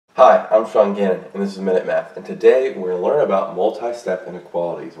Hi, I'm Sean Gannon, and this is Minute Math, and today we're going to learn about multi-step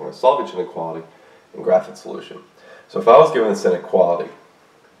inequalities. We're going to solve each inequality and graph its solution. So if I was given this inequality,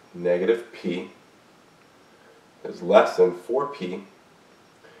 negative p is less than 4p,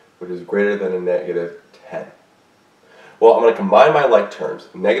 which is greater than a negative 10. Well, I'm going to combine my like terms,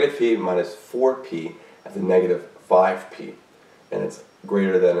 negative p minus 4p as a negative 5p, and it's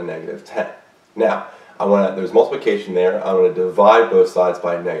greater than a negative 10. Now, there's multiplication there. I'm going to divide both sides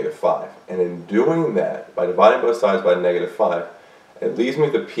by negative 5. And in doing that, by dividing both sides by negative 5, it leaves me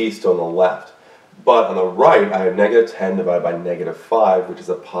with the p still on the left. But on the right, I have negative 10 divided by negative 5, which is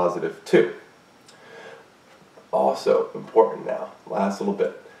a positive 2. Also important now, last little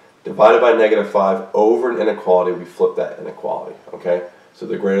bit. Divided by negative 5 over an inequality, we flip that inequality. Okay? So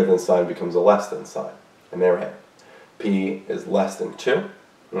the greater than sign becomes a less than sign. And there we have it. P is less than 2.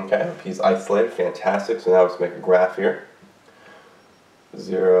 Okay, p is isolated, fantastic. So now let's make a graph here.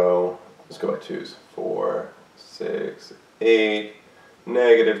 0, let's go by 2's. 4, 6, 8,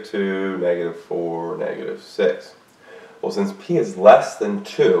 negative 2, negative 4, negative 6. Well, since p is less than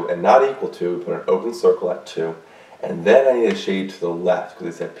 2 and not equal to, we put an open circle at 2. And then I need a shade to the left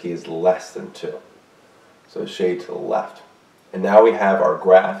because it said p is less than 2. So a shade to the left. And now we have our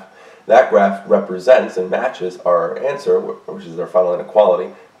graph. That graph represents and matches our answer, which is our final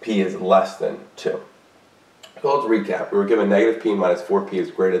inequality. P is less than 2. So let's recap. We were given negative p minus 4p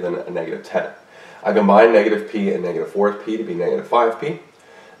is greater than a negative 10. I combined negative p and negative 4p to be negative 5p.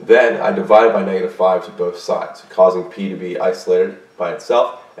 Then I divided by negative 5 to both sides, causing p to be isolated by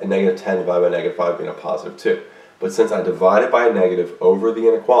itself, and negative 10 divided by negative 5 being a positive 2. But since I divided by a negative over the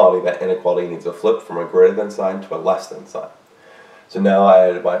inequality, that inequality needs to flip from a greater than sign to a less than sign. So now I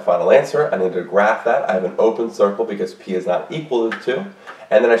had my final answer. I need to graph that. I have an open circle because p is not equal to 2.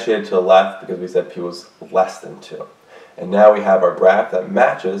 And then I shaded to the left because we said p was less than 2. And now we have our graph that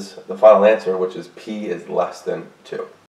matches the final answer, which is p is less than 2.